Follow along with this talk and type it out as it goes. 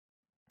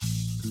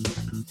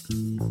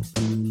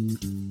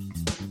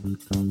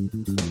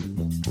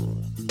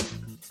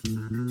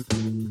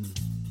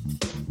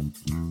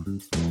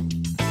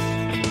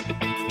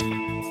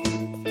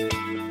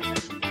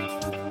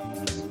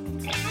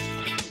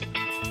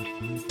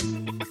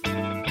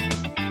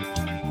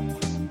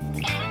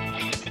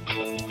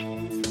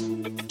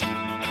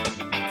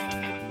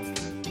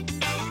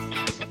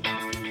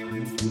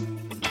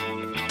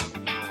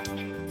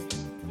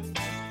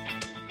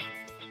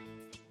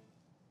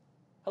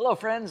Hello,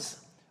 friends.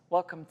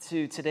 Welcome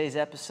to today's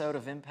episode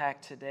of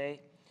Impact Today.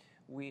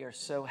 We are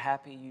so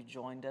happy you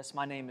joined us.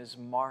 My name is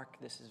Mark.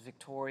 This is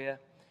Victoria.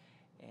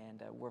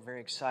 And we're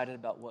very excited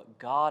about what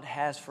God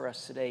has for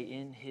us today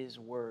in His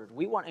Word.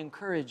 We want to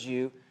encourage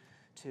you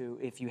to,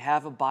 if you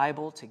have a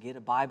Bible, to get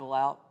a Bible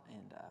out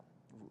and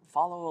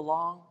follow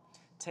along,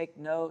 take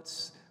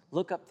notes,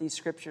 look up these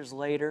scriptures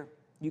later.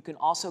 You can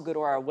also go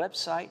to our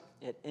website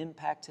at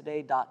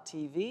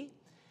impacttoday.tv,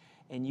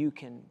 and you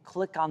can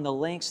click on the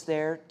links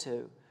there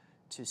to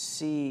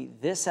see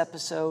this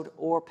episode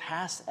or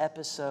past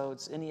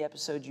episodes, any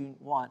episode you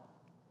want,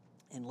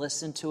 and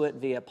listen to it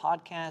via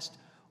podcast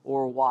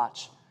or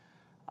watch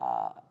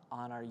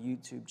on our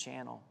YouTube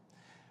channel.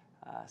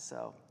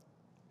 So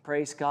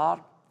praise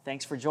God.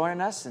 Thanks for joining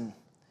us. And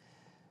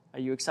are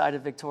you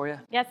excited,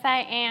 Victoria? Yes,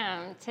 I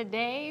am.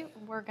 Today,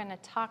 we're going to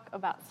talk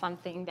about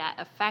something that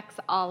affects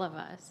all of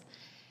us.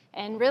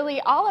 And really,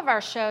 all of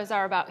our shows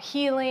are about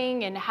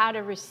healing and how to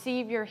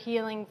receive your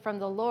healing from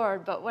the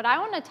Lord. But what I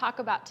want to talk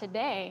about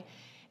today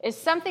is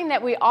something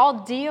that we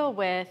all deal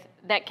with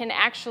that can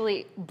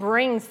actually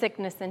bring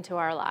sickness into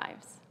our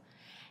lives.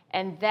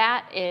 And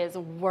that is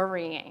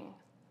worrying.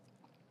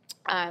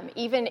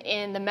 Even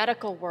in the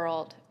medical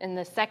world, in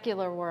the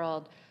secular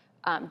world,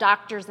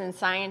 doctors and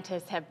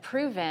scientists have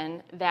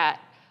proven that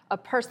a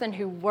person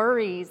who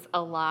worries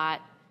a lot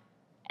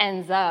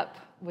ends up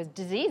with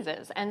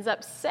diseases, ends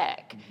up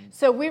sick.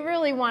 So we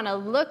really want to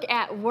look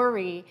at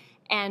worry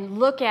and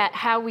look at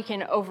how we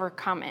can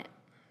overcome it.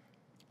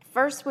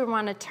 First, we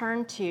want to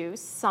turn to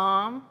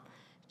Psalm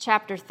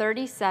chapter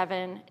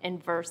 37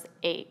 and verse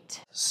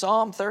 8.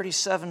 Psalm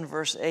 37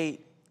 verse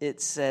 8,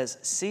 it says,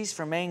 "Cease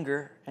from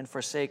anger and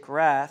forsake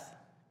wrath."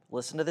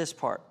 Listen to this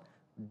part.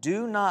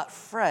 "Do not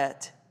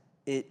fret,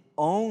 it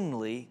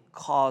only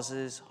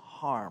causes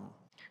harm."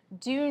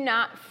 Do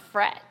not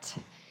fret.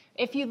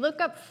 If you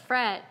look up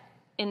fret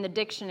in the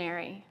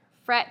dictionary,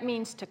 fret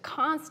means to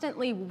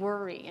constantly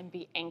worry and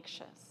be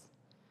anxious.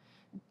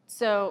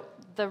 So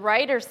the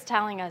writer's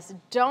telling us,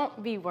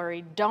 don't be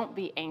worried, don't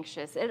be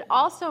anxious. It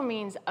also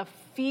means a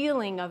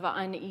feeling of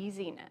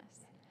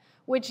uneasiness,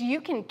 which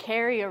you can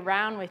carry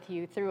around with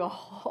you through a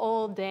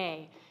whole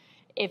day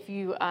if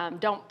you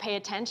don't pay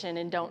attention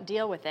and don't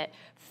deal with it.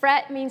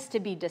 Fret means to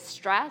be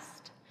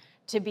distressed,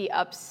 to be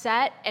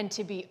upset, and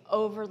to be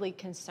overly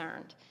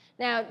concerned.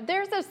 Now,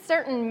 there's a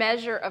certain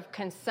measure of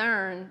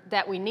concern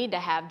that we need to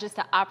have just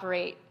to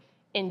operate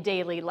in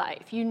daily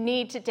life. You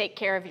need to take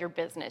care of your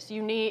business.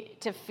 You need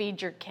to feed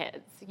your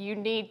kids. You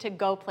need to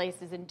go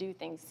places and do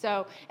things.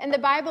 So, and the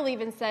Bible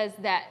even says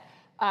that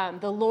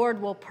the Lord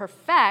will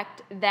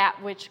perfect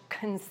that which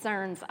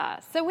concerns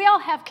us. So we all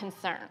have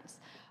concerns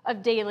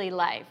of daily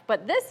life,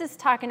 but this is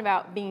talking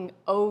about being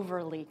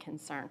overly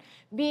concerned,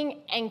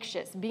 being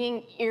anxious,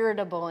 being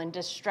irritable and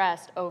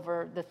distressed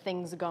over the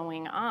things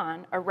going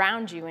on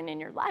around you and in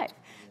your life.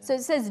 Yeah. So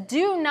it says,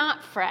 do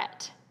not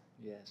fret.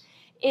 Yes.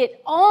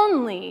 It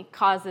only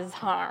causes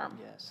harm.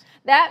 Yes.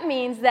 That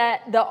means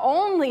that the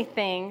only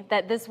thing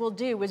that this will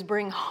do is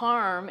bring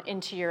harm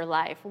into your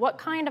life. What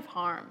kind of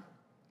harm?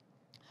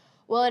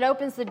 Well, it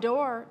opens the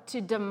door to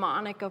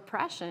demonic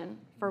oppression,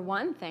 for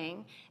one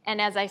thing.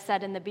 And as I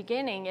said in the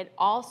beginning, it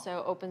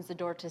also opens the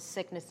door to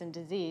sickness and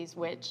disease,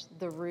 which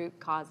the root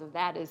cause of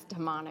that is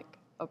demonic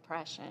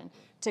oppression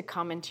to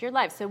come into your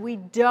life. So we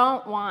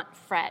don't want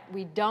fret.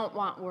 We don't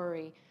want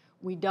worry.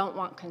 We don't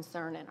want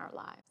concern in our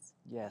lives.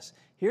 Yes.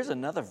 Here's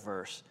another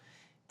verse.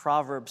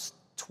 Proverbs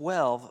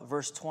 12,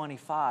 verse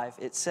 25.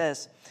 It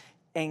says,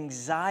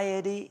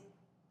 "Anxiety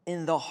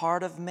in the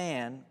heart of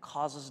man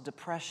causes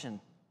depression."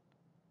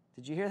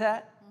 Did you hear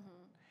that?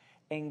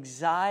 Mm-hmm.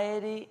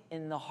 Anxiety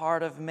in the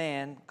heart of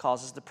man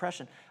causes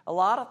depression. A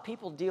lot of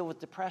people deal with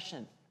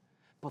depression,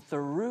 but the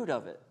root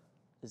of it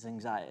is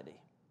anxiety.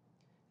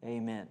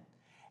 Amen.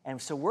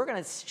 And so we're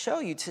going to show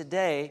you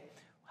today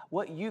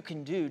what you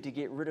can do to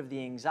get rid of the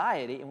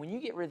anxiety. And when you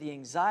get rid of the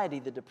anxiety,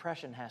 the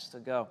depression has to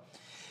go.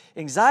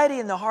 Anxiety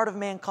in the heart of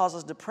man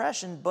causes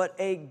depression, but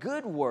a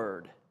good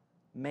word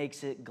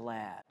makes it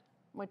glad.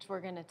 Which we're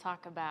going to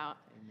talk about.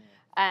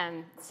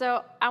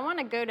 So I want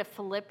to go to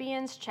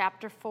Philippians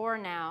chapter 4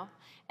 now,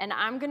 and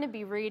I'm going to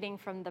be reading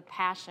from the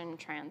Passion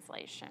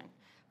Translation.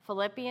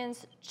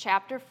 Philippians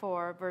chapter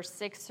 4, verse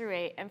 6 through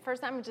 8. And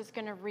first, I'm just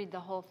going to read the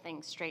whole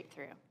thing straight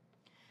through.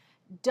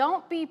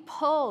 Don't be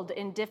pulled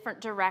in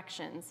different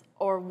directions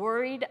or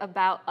worried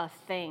about a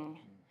thing.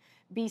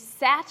 Be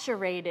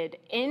saturated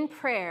in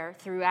prayer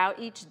throughout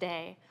each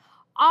day,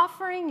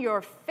 offering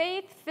your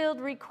faith-filled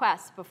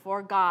requests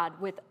before God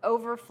with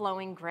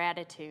overflowing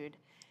gratitude.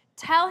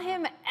 Tell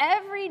him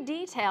every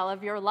detail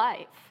of your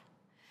life.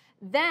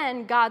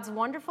 Then God's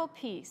wonderful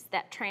peace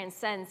that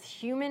transcends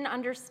human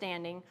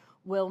understanding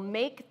will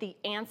make the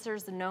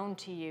answers known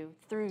to you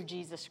through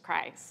Jesus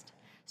Christ.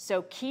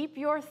 So keep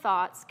your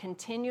thoughts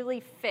continually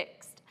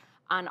fixed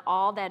on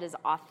all that is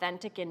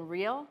authentic and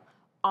real,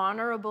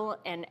 honorable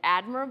and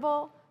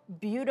admirable,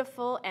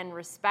 beautiful and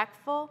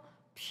respectful,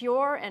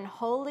 pure and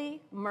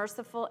holy,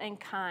 merciful and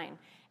kind.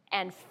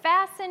 And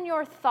fasten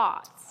your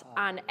thoughts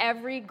on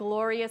every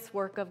glorious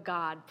work of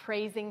God,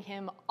 praising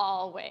him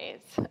always.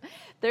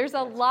 There's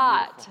a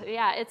lot. Beautiful.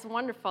 Yeah, it's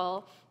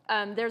wonderful.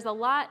 There's a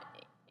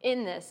lot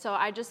in this, so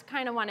I just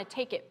kind of want to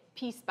take it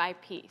piece by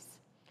piece.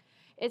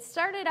 It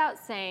started out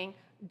saying,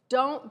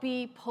 don't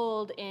be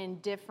pulled in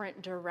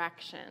different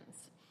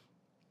directions.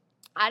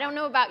 I don't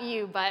know about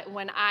you, but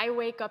when I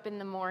wake up in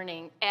the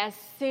morning, as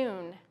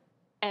soon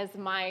as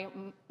my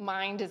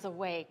mind is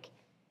awake,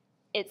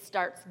 it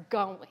starts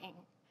going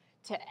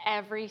to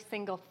every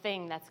single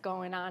thing that's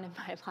going on in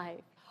my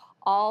life.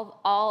 All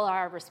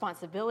our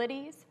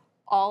responsibilities,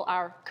 all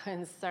our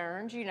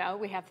concerns. You know,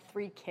 we have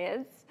 3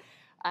 kids.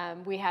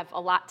 We have a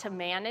lot to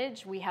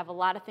manage. We have a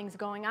lot of things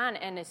going on.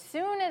 And as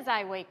soon as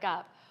I wake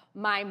up,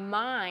 my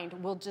mind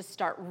will just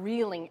start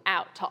reeling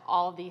out to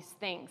all these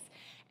things.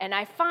 And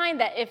I find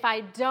that if I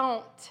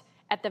don't,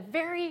 at the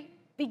very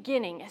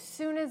beginning, as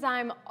soon as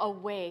I'm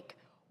awake,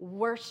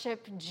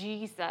 worship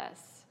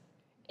Jesus,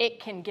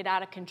 it can get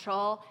out of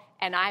control,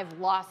 and I've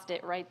lost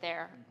it right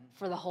there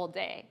for the whole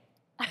day.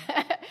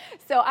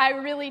 So I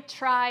really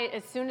try,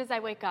 as soon as I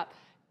wake up,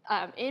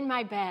 in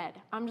my bed,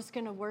 I'm just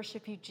going to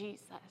worship you,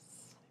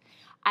 Jesus.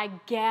 I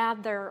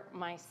gather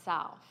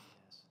myself.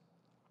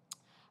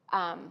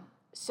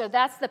 So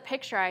that's the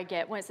picture I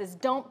get when it says,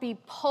 don't be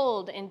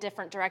pulled in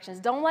different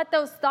directions. Don't let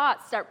those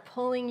thoughts start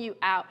pulling you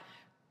out.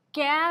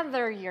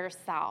 Gather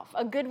yourself.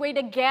 A good way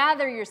to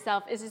gather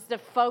yourself is just to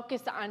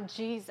focus on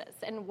Jesus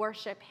and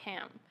worship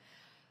him.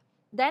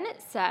 Then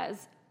it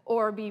says,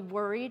 or be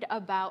worried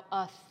about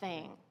a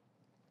thing.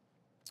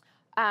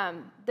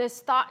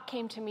 This thought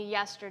came to me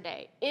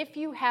yesterday. If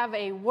you have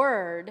a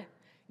word,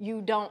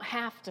 you don't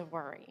have to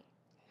worry.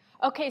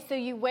 Okay, so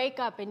you wake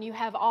up and you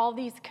have all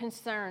these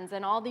concerns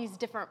and all these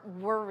different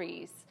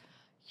worries,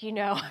 you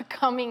know,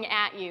 coming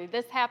at you.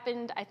 This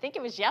happened, I think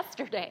it was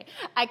yesterday.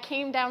 I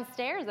came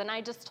downstairs and I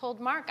just told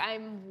Mark,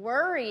 I'm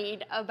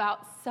worried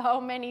about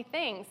so many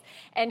things.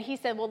 And he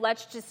said, well,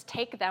 let's just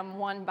take them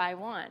one by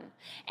one.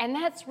 And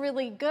that's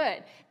really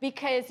good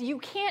because you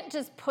can't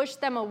just push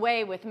them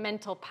away with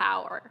mental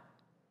power.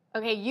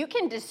 Okay, you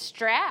can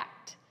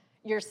distract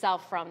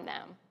yourself from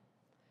them.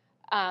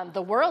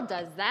 The world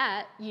does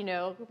that, you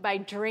know, by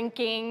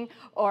drinking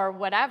or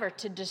whatever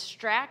to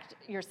distract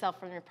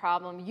yourself from your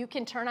problem. You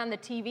can turn on the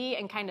TV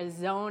and kind of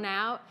zone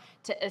out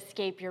to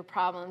escape your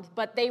problems,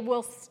 but they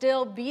will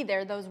still be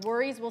there. Those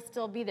worries will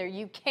still be there.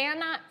 You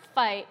cannot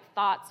fight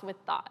thoughts with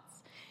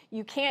thoughts.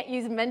 You can't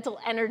use mental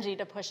energy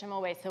to push them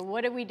away. So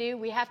what do?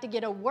 We have to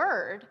get a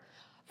word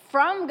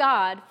from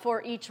God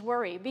for each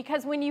worry.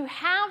 Because when you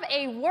have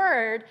a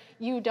word,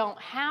 you don't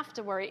have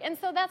to worry. And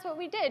so that's what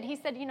we did. He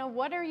said, you know,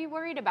 what are you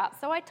worried about?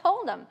 So I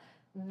told him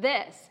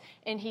this.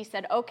 And he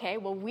said, okay,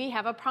 well, we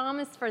have a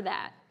promise for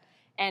that.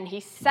 And he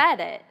said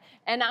it.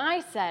 And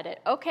I said it.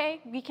 Okay,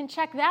 we can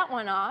check that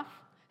one off.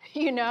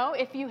 You know,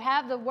 if you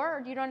have the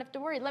word, you don't have to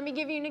worry. Let me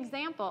give you an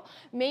example.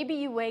 Maybe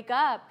you wake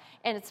up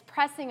and it's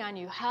pressing on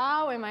you.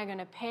 How am I going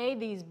to pay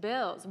these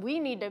bills? We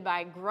need to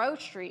buy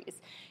groceries.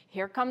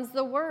 Here comes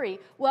the worry.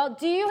 Well,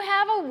 do you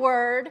have a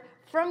word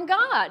from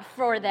God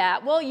for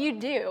that? Well, you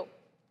do.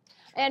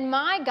 And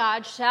my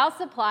God shall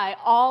supply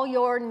all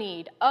your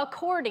need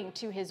according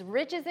to his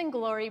riches and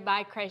glory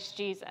by Christ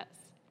Jesus.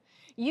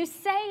 You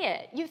say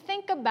it, you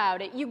think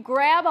about it, you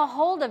grab a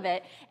hold of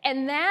it,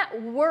 and that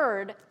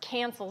word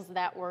cancels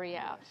that worry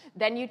out.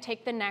 Then you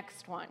take the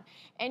next one.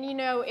 And you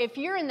know, if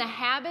you're in the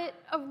habit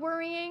of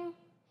worrying,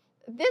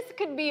 this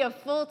could be a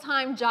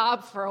full-time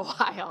job for a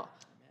while,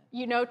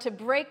 you know, to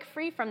break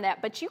free from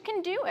that, but you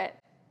can do it.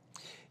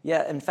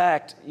 Yeah, in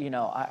fact, you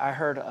know, I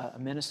heard a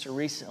minister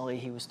recently,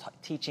 he was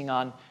teaching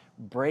on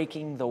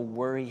breaking the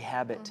worry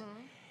habit.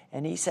 Mm-hmm.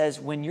 And he says,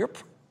 when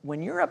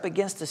you're up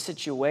against a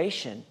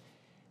situation,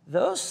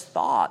 those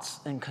thoughts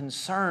and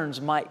concerns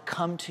might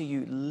come to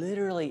you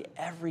literally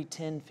every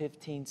 10,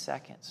 15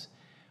 seconds.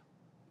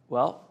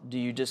 Well, do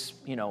you just,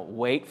 you know,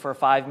 wait for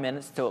 5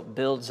 minutes till it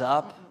builds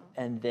up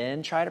and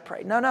then try to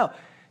pray? No.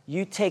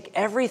 You take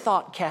every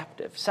thought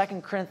captive.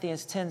 2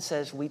 Corinthians 10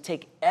 says we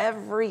take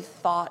every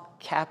thought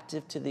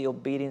captive to the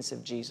obedience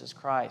of Jesus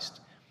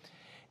Christ.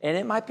 And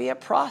it might be a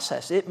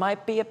process. It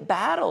might be a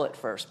battle at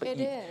first. But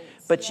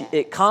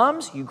it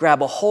comes, you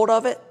grab a hold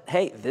of it.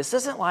 Hey, this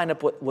doesn't line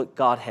up with what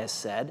God has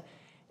said.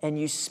 And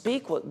you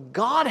speak what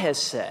God has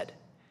said.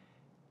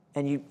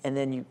 And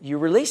then you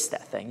release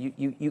that thing.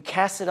 You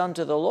cast it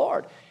unto the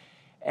Lord.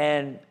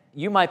 And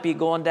you might be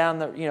walking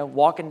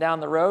down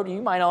the road, and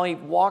you might only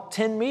walk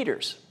 10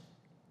 meters.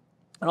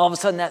 And all of a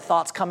sudden that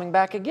thought's coming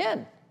back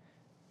again.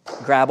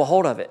 Grab a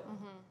hold of it.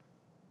 Mm-hmm.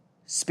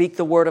 Speak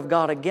the word of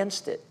God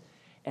against it.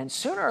 And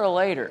sooner or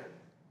later,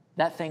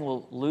 that thing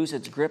will lose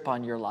its grip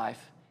on your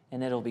life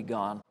and it'll be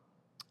gone.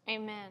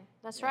 Amen.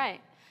 That's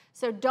right.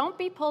 So don't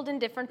be pulled in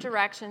different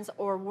directions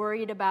or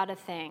worried about a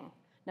thing.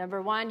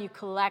 Number one, you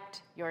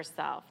collect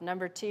yourself.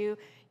 Number two,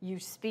 you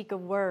speak a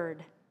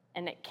word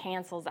and it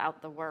cancels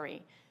out the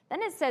worry.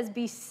 Then it says,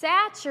 be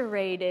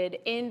saturated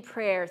in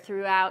prayer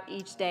throughout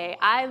each day.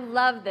 I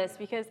love this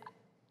because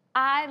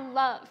I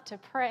love to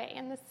pray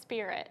in the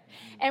Spirit.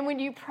 And when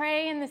you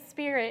pray in the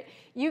Spirit,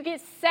 you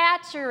get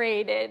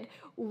saturated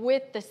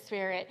with the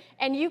Spirit.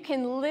 And you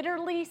can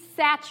literally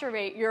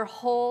saturate your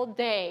whole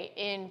day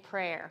in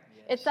prayer.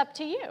 Yes. It's up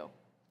to you, yes.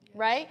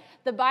 Right?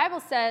 The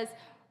Bible says,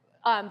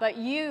 but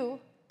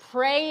you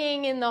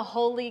praying in the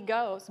Holy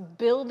Ghost,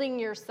 building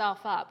yourself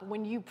up.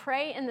 When you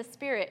pray in the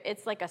Spirit,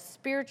 it's like a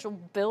spiritual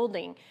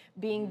building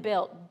being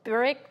built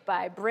brick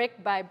by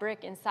brick by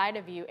brick inside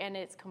of you, and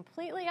it's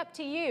completely up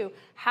to you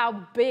how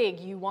big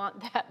you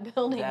want that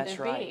building to be. That's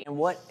right. And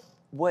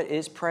what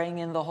is praying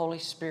in the Holy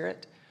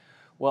Spirit?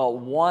 Well,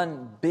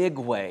 one big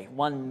way,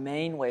 one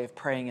main way of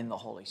praying in the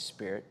Holy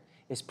Spirit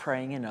is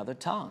praying in other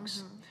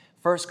tongues.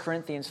 1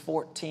 Corinthians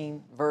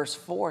 14, verse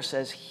 4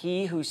 says,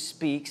 he who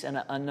speaks in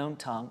an unknown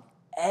tongue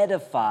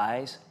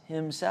edifies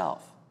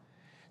himself.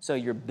 So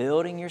you're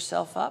building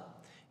yourself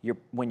up.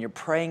 When you're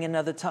praying in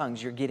other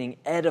tongues, you're getting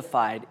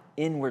edified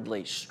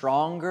inwardly,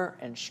 stronger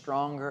and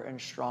stronger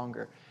and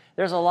stronger.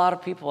 There's a lot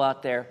of people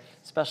out there,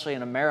 especially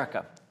in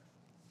America,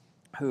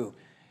 who,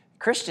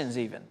 Christians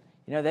even,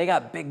 they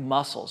got big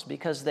muscles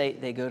because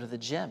they go to the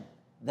gym.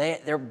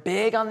 They're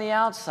big on the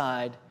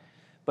outside,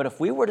 but if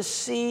we were to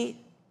see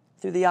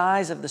through the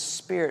eyes of the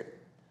Spirit,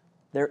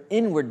 their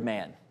inward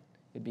man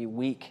would be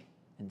weak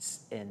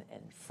and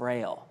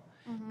frail,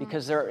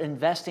 because they're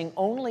investing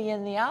only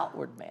in the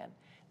outward man,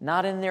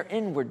 not in their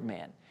inward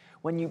man.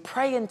 When you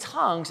pray in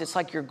tongues, it's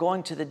like you're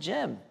going to the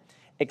gym,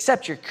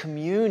 except you're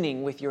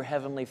communing with your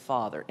Heavenly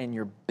Father and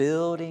you're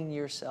building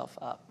yourself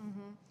up.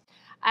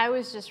 I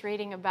was just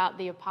reading about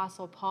the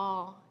Apostle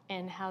Paul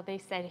and how they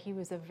said he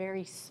was a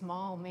very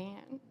small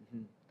man.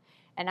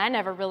 And I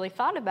never really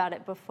thought about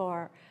it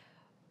before.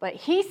 But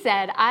he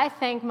said, I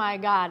thank my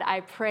God,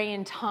 I pray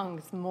in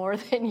tongues more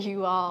than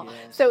you all. Yes.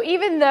 So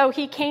even though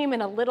he came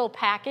in a little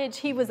package,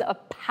 he was a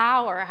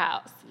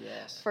powerhouse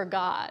for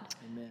God.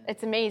 Amen.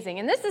 It's amazing.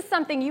 And this is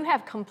something you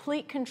have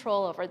complete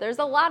control over. There's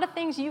a lot of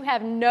things you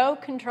have no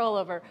control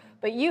over,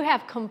 but you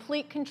have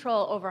complete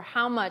control over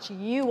how much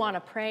you want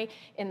to pray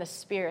in the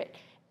Spirit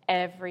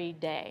every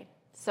day.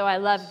 So I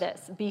love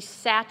this. Be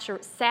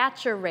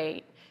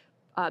saturated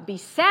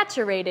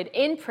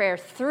in prayer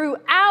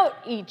throughout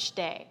each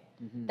day.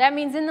 That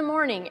means in the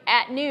morning,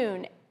 at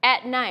noon,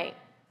 at night,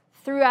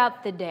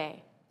 throughout the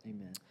day.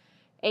 Amen.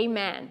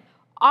 Amen.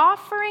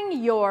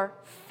 Offering your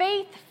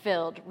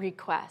faith-filled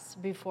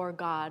request before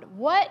God.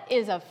 What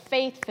is a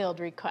faith-filled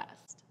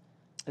request?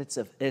 It's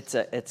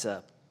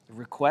a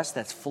request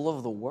that's full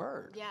of the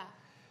Word.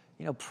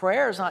 Yeah.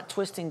 Prayer is not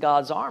twisting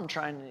God's arm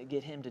trying to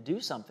get Him to do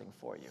something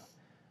for you.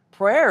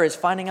 Prayer is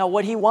finding out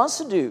what He wants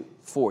to do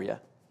for you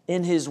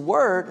in His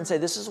Word and say,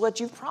 this is what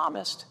you've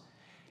promised.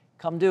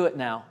 Come do it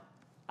now.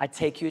 I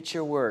take you at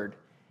your word.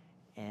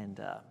 And,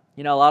 a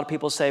lot of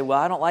people say, well,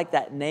 I don't like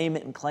that name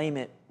it and claim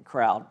it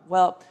crowd.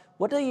 Well,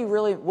 if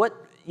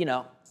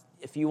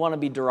you want to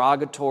be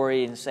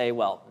derogatory and say,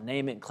 well,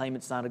 name it and claim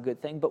it's not a good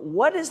thing, but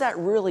what does that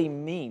really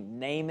mean?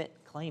 Name it,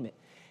 claim it.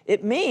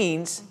 It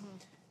means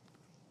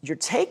you're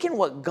taking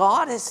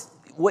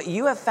what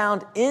you have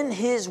found in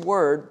His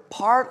word,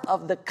 part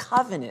of the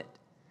covenant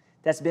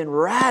that's been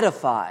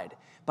ratified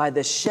by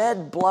the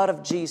shed blood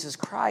of Jesus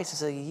Christ, and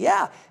say,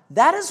 yeah,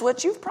 that is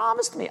what you've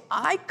promised me.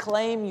 I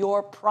claim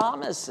your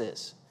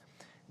promises.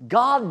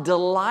 God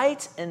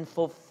delights in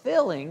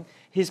fulfilling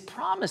His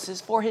promises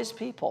for His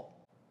people.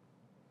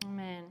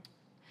 Amen.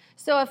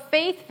 So a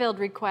faith-filled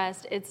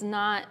request, it's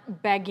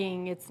not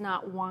begging, it's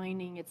not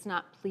whining, it's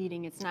not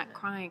pleading, it's not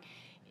crying.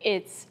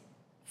 It's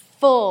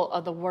full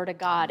of the Word of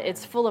God.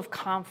 It's full of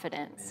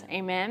confidence.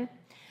 Amen.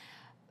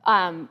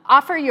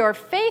 Offer your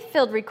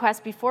faith-filled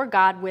request before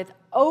God with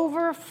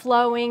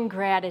overflowing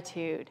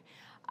gratitude.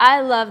 I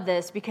love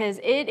this because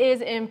it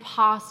is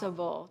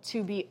impossible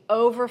to be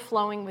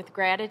overflowing with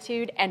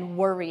gratitude and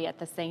worry at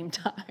the same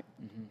time.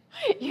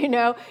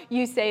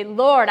 You say,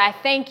 Lord, I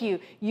thank you.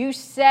 You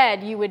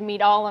said you would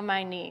meet all of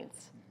my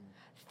needs.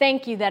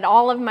 Thank you that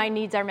all of my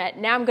needs are met.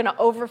 Now I'm going to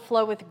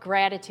overflow with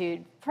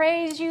gratitude.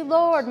 Praise you,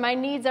 Lord, my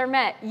needs are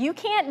met. You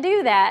can't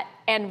do that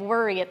and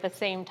worry at the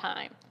same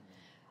time.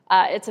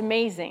 It's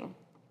amazing.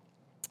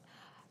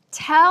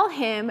 Tell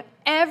Him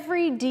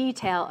every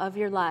detail of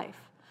your life.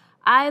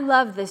 I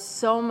love this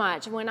so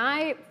much. When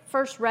I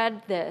first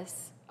read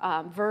this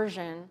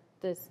version,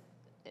 the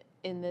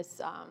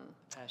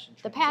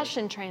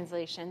Passion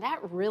Translation, that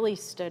really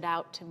stood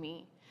out to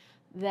me.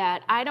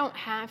 That I don't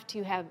have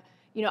to have,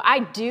 I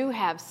do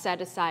have set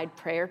aside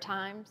prayer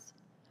times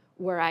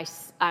where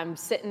I'm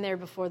sitting there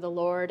before the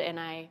Lord and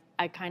I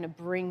kind of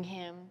bring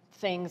Him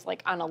things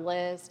like on a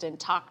list and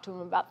talk to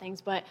Him about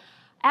things. But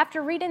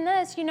after reading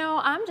this,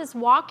 I'm just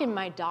walking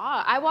my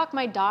dog. I walk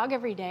my dog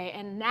every day,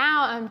 and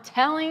now I'm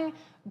telling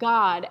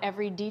God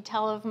every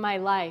detail of my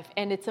life.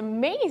 And it's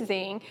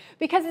amazing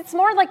because it's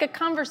more like a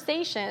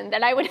conversation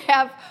that I would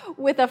have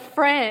with a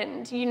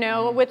friend,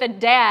 with a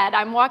dad.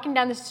 I'm walking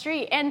down the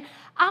street and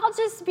I'll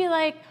just be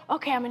like,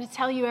 okay, I'm going to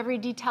tell you every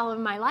detail of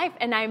my life.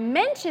 And I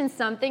mention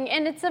something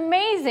and it's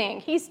amazing.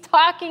 He's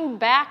talking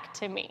back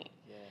to me.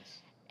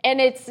 Yes. And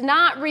it's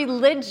not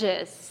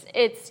religious.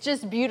 It's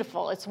just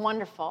beautiful. It's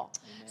wonderful.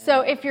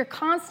 So if you're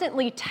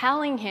constantly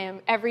telling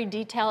him every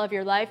detail of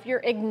your life,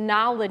 you're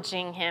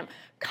acknowledging him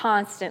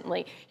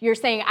constantly. You're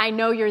saying, I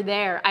know you're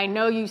there. I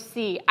know you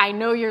see. I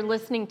know you're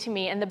listening to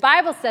me. And the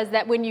Bible says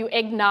that when you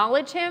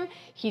acknowledge him,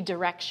 he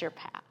directs your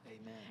path.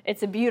 Amen.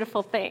 It's a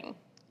beautiful thing.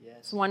 Yes.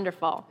 It's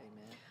wonderful.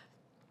 Amen.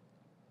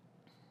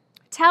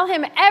 Tell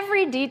him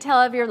every detail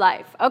of your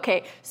life.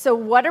 Okay, so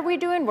what are we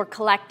doing? We're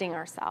collecting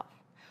ourselves.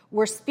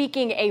 We're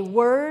speaking a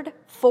word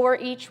for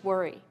each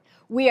worry.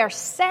 We are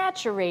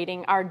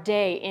saturating our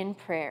day in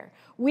prayer.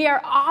 We are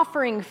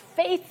offering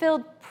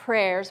faith-filled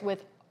prayers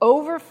with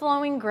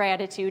overflowing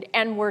gratitude,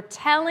 and we're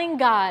telling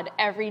God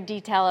every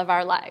detail of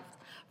our life.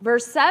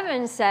 Verse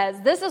 7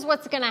 says, this is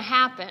what's going to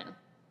happen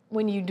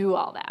when you do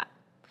all that.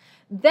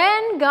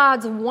 Then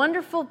God's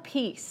wonderful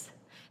peace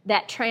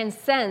that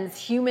transcends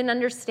human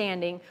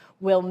understanding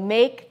will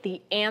make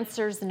the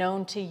answers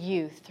known to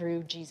you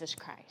through Jesus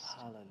Christ.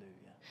 Hallelujah.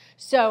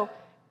 So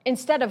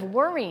instead of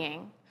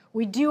worrying,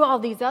 we do all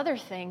these other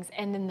things,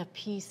 and then the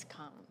peace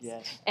comes.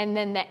 Yes. And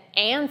then the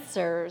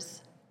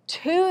answers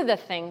to the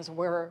things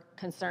we're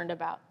concerned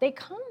about, they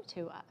come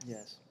to us.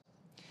 Yes.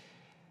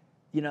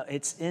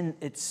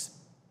 It's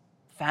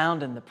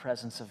found in the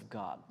presence of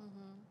God. Mm-hmm.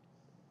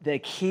 The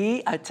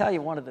key, I tell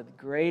you, one of the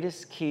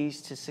greatest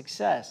keys to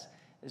success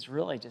is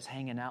really just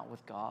hanging out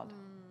with God,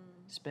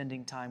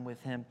 spending time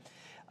with him.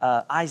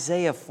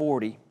 Isaiah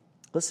 40,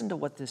 listen to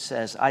what this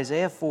says.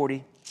 Isaiah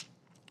 40,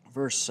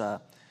 verse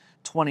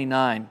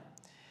 29,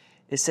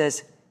 it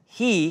says,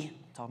 he,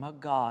 talking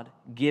about God,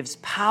 gives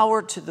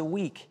power to the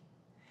weak,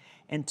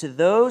 and to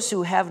those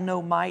who have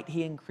no might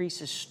he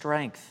increases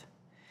strength.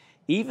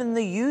 Even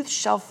the youth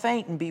shall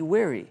faint and be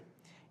weary,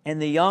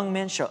 and the young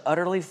men shall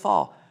utterly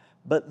fall.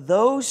 But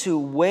those who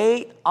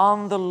wait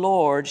on the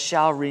Lord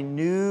shall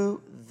renew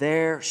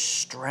their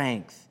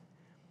strength.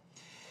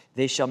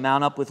 They shall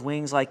mount up with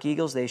wings like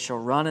eagles. They shall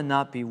run and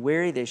not be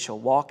weary. They shall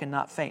walk and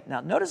not faint.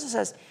 Now, notice it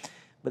says,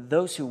 but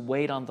those who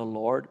wait on the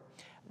Lord.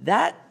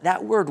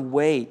 That word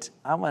wait,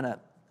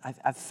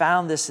 I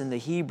found this in the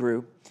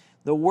Hebrew.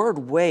 The word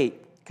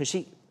wait, because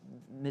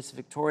Miss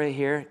Victoria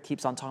here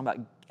keeps on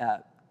talking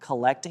about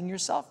collecting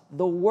yourself.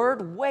 The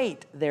word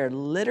wait there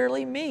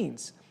literally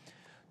means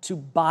to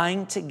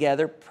bind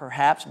together,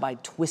 perhaps by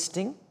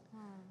twisting.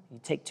 You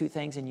take two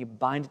things and you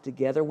bind it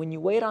together. When you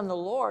wait on the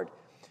Lord,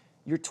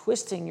 you're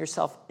twisting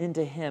yourself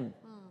into him.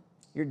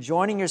 You're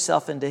joining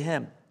yourself into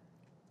him.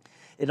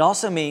 It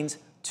also means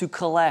to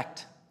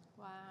collect.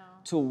 Wow.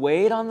 To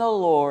wait on the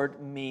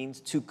Lord means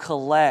to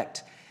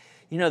collect.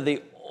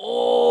 The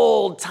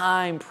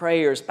old-time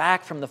prayers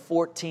back from the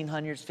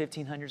 1400s,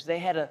 1500s, they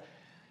had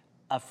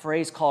a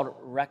phrase called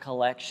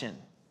recollection.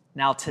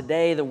 Now,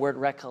 today, the word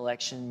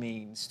recollection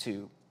means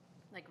to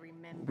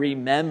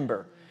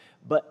remember.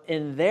 But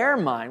in their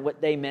mind,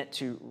 what they meant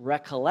to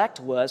recollect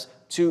was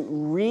to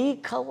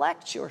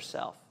recollect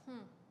yourself.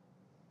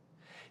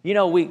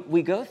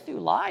 We go through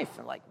life,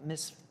 and like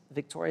Miss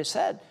Victoria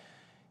said,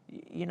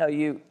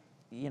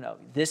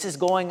 this is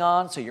going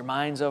on, so your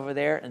mind's over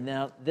there, and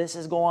then this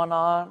is going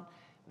on,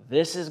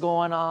 this is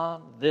going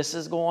on, this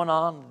is going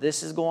on,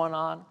 this is going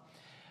on.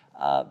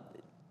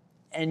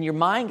 And your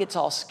mind gets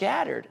all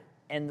scattered.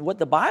 And what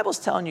the Bible's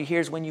telling you here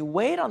is when you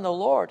wait on the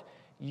Lord,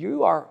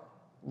 you are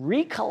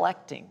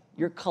recollecting,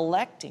 you're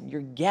collecting,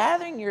 you're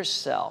gathering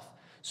yourself.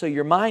 So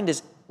your mind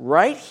is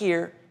right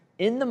here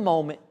in the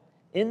moment,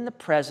 in the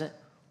present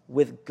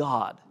with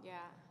God,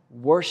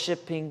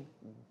 worshiping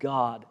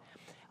God.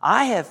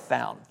 I have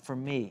found, for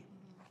me,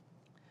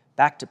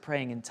 back to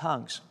praying in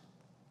tongues,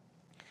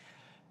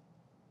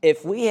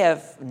 if we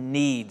have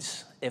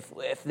needs,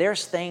 if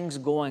there's things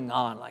going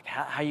on, like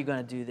how are you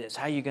going to do this?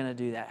 How are you going to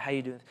do that? How are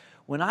you doing this?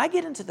 When I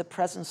get into the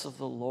presence of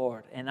the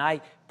Lord and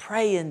I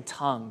pray in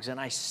tongues and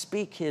I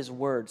speak his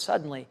word,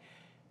 suddenly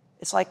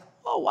it's like,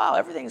 oh, wow,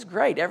 everything's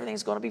great.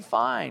 Everything's going to be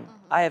fine. Mm-hmm.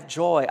 I have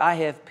joy. I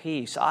have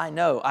peace. I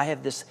know. I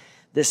have this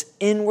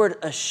inward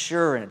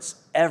assurance.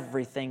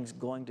 Everything's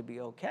going to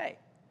be okay.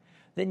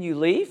 Then you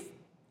leave.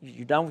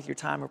 You're done with your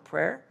time of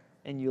prayer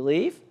and you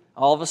leave.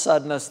 All of a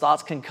sudden, those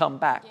thoughts can come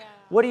back. Yeah.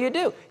 What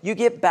do? You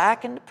get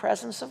back in the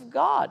presence of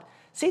God.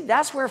 See,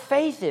 that's where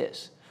faith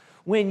is.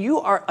 When you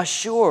are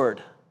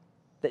assured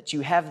that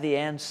you have the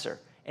answer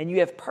and you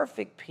have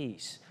perfect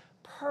peace,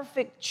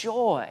 perfect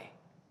joy,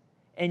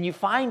 and you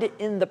find it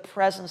in the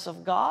presence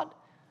of God,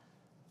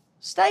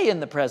 stay in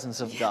the presence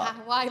of God.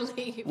 Why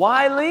leave?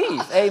 Why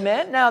leave?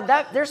 Amen. Now,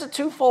 there's a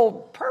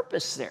twofold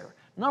purpose there.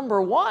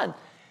 Number one,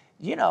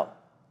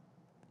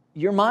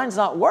 your mind's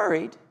not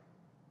worried.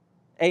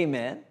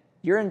 Amen.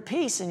 You're in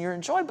peace and you're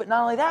in joy. But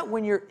not only that,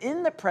 when you're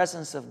in the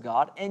presence of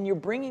God and you're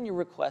bringing your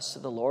requests to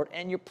the Lord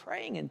and you're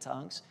praying in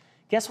tongues,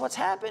 guess what's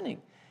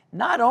happening?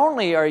 not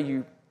only are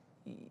you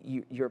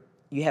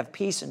have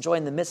peace and joy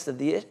in the midst of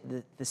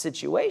the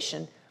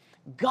situation,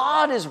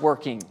 God is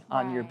working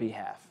on your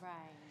behalf. Right.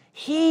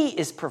 He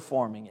is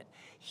performing it.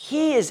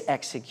 He is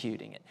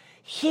executing it.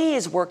 He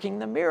is working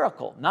the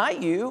miracle,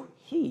 not you,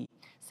 He.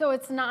 So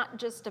it's not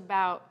just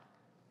about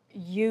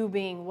you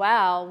being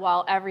well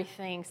while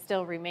everything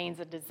still remains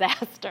a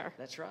disaster.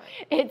 That's right.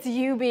 It's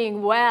you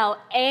being well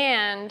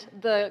and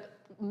the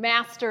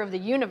master of the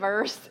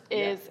universe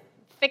is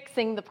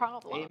fixing the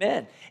problem.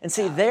 Amen. And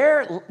see,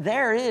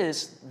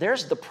 there's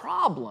the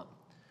problem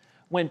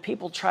when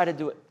people try to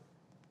do it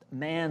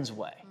man's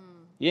way.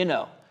 You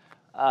know,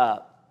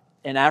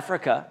 in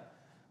Africa,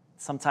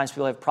 sometimes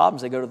people have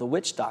problems. They go to the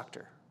witch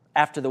doctor.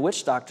 After the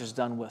witch doctor's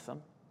done with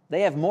them,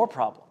 they have more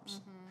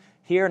problems.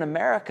 Here in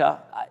America,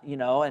 you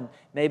know, and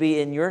maybe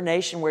in your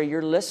nation where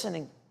you're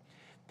listening,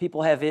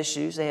 people have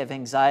issues. They have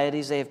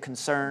anxieties. They have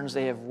concerns.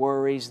 They have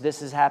worries.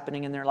 This is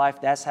happening in their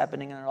life. That's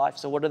happening in their life.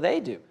 So what do?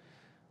 A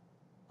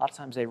lot of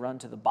times they run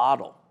to the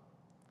bottle.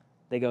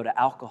 They go to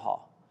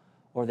alcohol,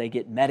 or they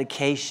get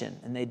medication,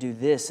 and they do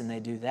this and they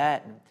do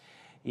that. And,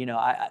 you know,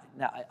 I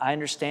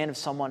understand if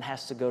someone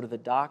has to go to the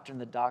doctor and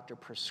the doctor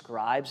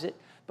prescribes it,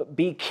 but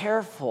be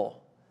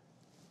careful.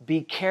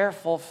 Be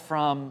careful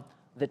from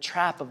the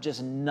trap of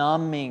just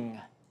numbing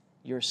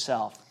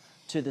yourself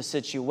to the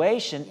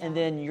situation, and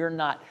then you're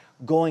not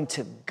going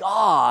to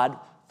God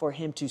for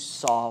Him to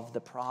solve the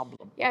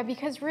problem. Yeah,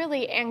 because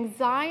really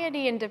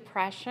anxiety and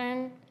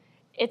depression,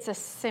 it's a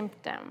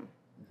symptom.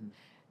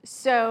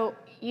 So,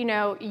 you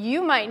know,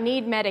 you might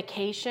need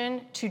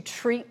medication to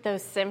treat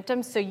those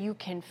symptoms so you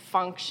can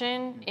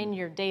function in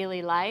your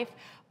daily life.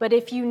 But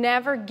if you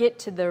never get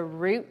to the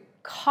root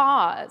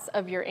cause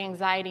of your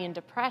anxiety and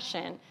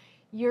depression,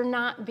 you're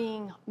not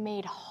being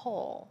made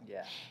whole.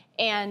 Yeah.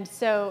 And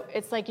so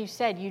it's like you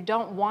said, you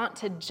don't want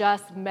to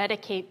just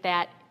medicate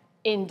that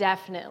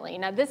indefinitely.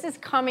 Now, this is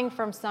coming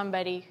from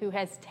somebody who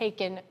has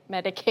taken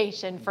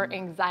medication for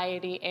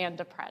anxiety and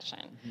depression.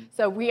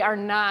 So we are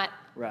not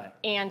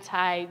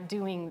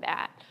anti-doing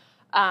that.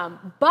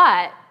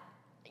 But,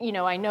 you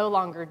know, I no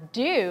longer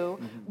do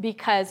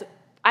because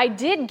I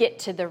did get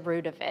to the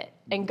root of it,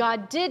 and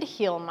God did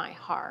heal my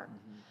heart.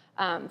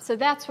 So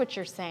that's what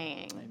you're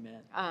saying.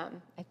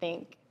 Amen. I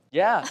think.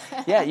 Yeah.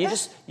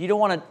 You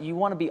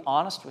want to be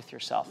honest with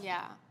yourself.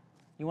 Yeah.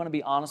 You want to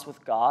be honest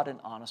with God and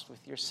honest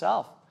with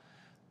yourself.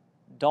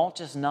 Don't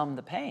just numb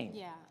the pain.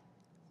 Yeah.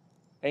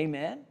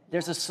 Amen.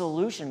 There's a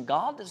solution.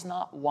 God does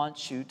not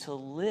want you to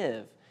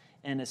live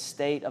in a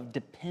state of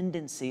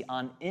dependency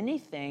on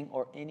anything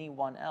or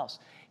anyone else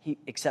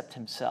except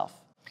Himself.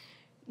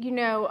 You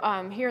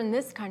know, here in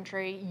this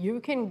country, you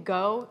can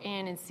go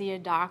in and see a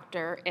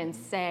doctor and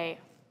say,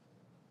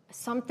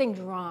 something's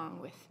wrong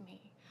with me.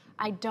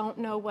 I don't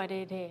know what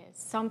it is.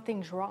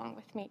 Something's wrong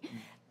with me.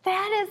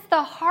 That is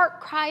the heart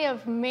cry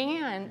of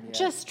man,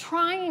 just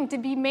trying to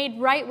be made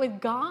right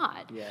with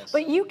God. Yes.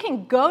 But you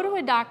can go to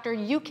a doctor,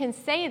 you can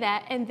say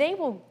that, and they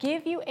will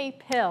give you a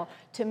pill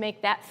to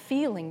make that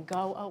feeling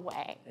go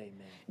away. Amen.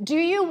 Do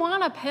you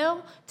want a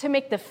pill to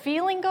make the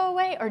feeling go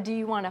away, or do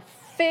you want to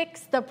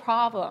fix the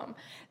problem?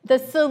 The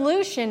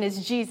solution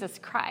is Jesus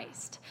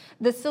Christ.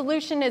 The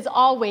solution is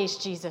always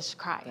Jesus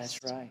Christ.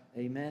 That's right.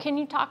 Amen. Can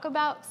you talk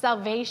about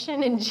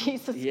salvation in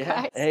Jesus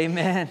Christ?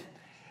 Amen.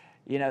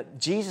 You know,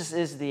 Jesus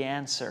is the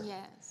answer.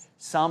 Yes.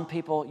 Some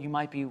people, you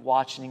might be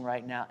watching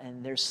right now,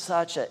 and there's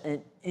such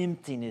an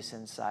emptiness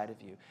inside of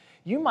you.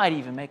 You might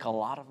even make a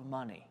lot of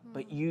money,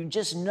 but you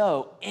just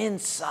know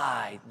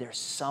inside there's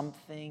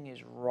something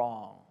is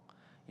wrong.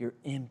 You're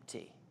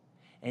empty.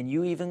 And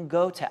you even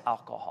go to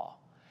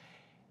alcohol,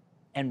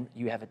 and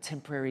you have a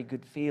temporary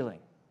good feeling.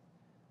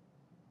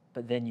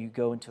 But then you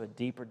go into a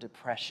deeper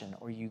depression,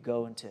 or you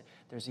go into,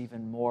 there's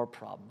even more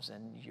problems,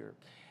 and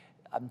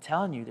I'm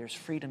telling you, there's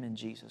freedom in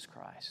Jesus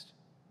Christ.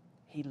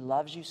 He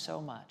loves you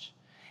so much.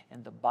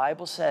 And the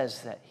Bible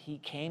says that He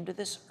came to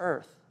this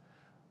earth,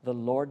 the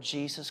Lord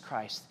Jesus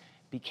Christ,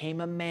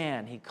 became a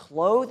man. He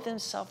clothed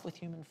Himself with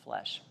human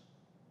flesh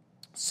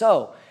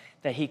so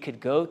that He could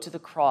go to the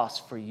cross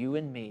for you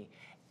and me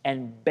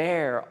and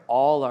bear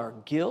all our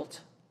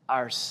guilt,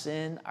 our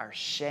sin, our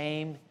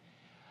shame,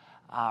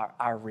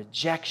 our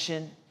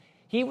rejection.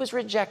 He was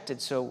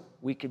rejected so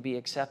we could be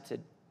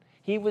accepted.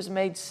 He was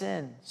made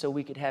sin so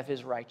we could have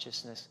His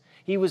righteousness.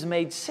 He was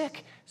made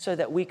sick so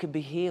that we could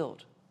be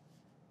healed.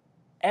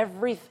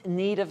 Every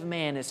need of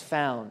man is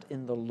found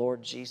in the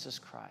Lord Jesus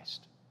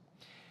Christ.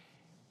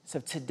 So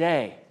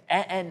today,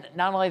 and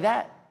not only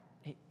that,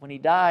 when He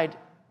died,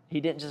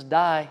 He didn't just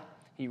die,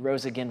 He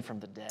rose again from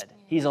the dead. Yes.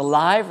 He's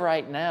alive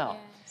right now.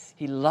 Yes.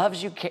 He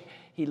loves you.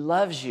 He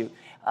loves you.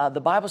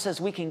 The Bible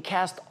says we can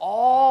cast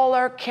all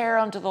our care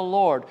unto the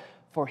Lord,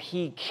 for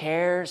He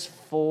cares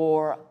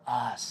for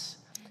us.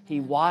 He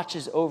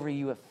watches over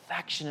you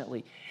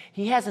affectionately.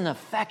 He has an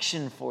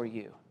affection for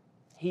you.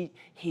 He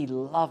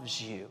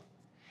loves you.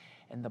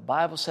 And the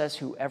Bible says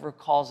whoever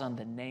calls on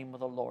the name of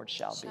the Lord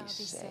shall be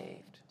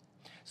saved.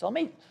 So let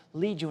me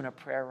lead you in a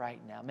prayer right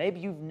now. Maybe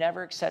you've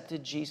never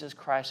accepted Jesus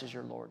Christ as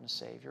your Lord and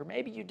Savior.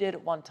 Maybe you did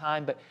at one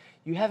time, but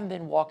you haven't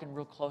been walking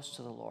real close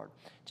to the Lord.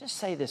 Just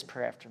say this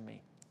prayer after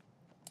me.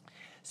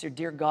 Say,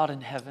 dear God in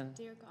heaven,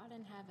 Dear God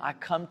in heaven, I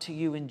come to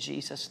you in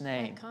Jesus' I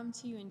name. come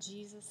to you in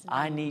Jesus' name.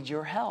 I need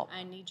your help.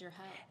 I need your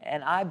help.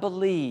 And I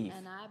believe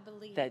And I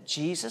believe that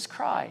Jesus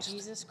Christ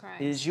Jesus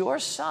Christ is your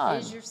Son.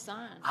 is your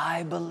Son.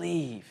 I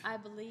believe I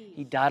believe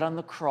He died on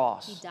the He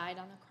cross died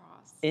on the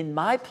cross in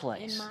my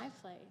place in my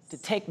place to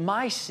take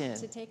my sin,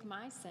 to take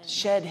my sin,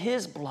 shed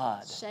His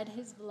blood shed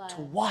His blood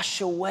to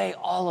wash away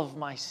all of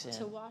my sin.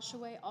 to wash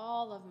away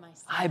all of my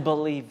sin. I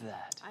believe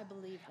that. I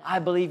believe that. I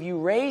believe you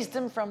raised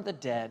Him from the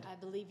dead. I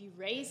believe you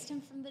raised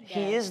Him from the dead.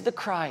 He is the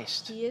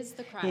Christ. He is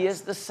the Christ. He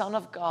is the Son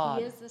of God.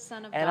 He is the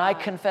Son of And God. I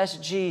confess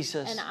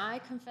Jesus And I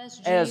confess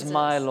Jesus as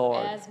my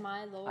Lord. As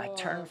my Lord. I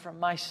turn from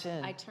my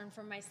sin I turn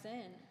from my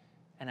sin.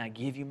 and I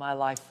give you my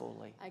life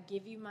fully. I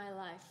give you my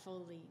life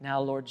fully.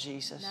 Now, Lord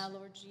Jesus, Now,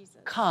 Lord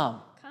Jesus,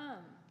 come, come,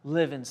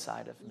 live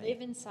inside of me.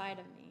 live inside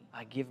of me.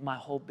 I give my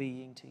whole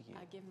being to you.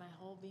 I give my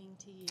whole being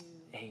to you.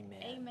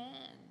 Amen.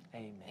 Amen.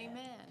 Amen.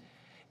 Amen.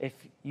 If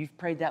you've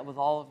prayed that with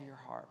all of your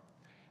heart,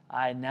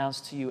 I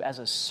announce to you as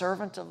a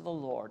servant of the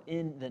Lord,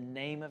 in the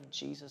name of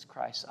Jesus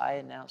Christ, I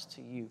announce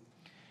to you,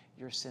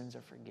 your sins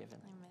are forgiven.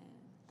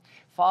 Amen.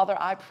 Father,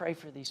 I pray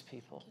for these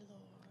people. Thank you,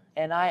 Lord.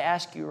 And I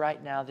ask you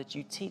right now that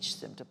you teach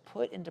them to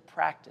put into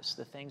practice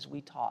the things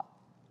we taught,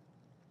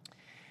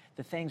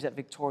 the things that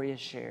Victoria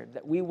shared,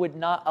 that we would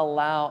not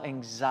allow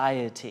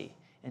anxiety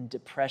and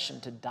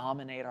depression to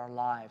dominate our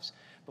lives,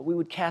 but we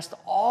would cast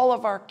all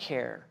of our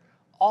care,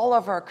 all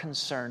of our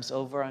concerns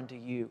over unto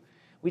you.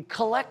 We'd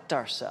collect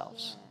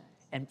ourselves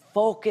and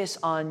focus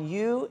on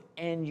you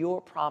and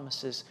your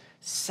promises,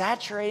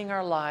 saturating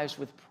our lives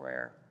with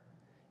prayer.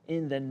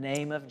 In the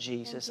name of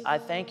Jesus, I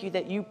thank you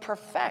that you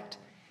perfect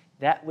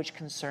that which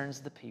concerns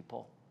the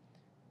people.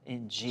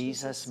 In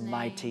Jesus'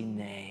 mighty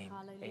name,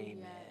 Hallelujah.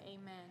 amen.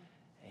 Amen.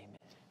 Amen.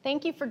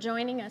 Thank you for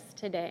joining us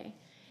today.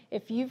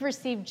 If you've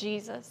received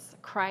Jesus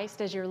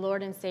Christ as your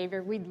Lord and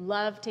Savior, we'd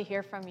love to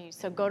hear from you.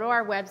 So go to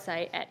our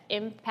website at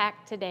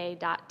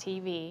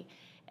impacttoday.tv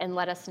and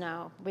let us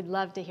know. We'd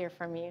love to hear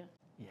from you.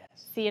 Yes.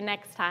 See you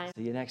next time.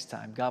 See you next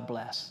time. God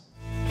bless.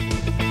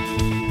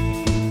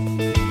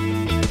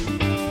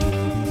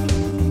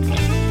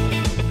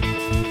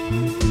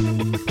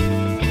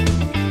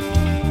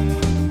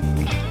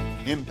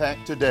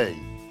 Impact Today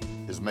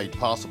is made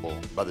possible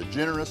by the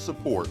generous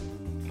support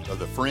of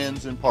the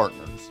friends and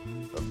partners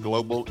of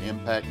Global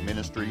Impact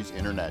Ministries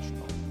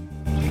International.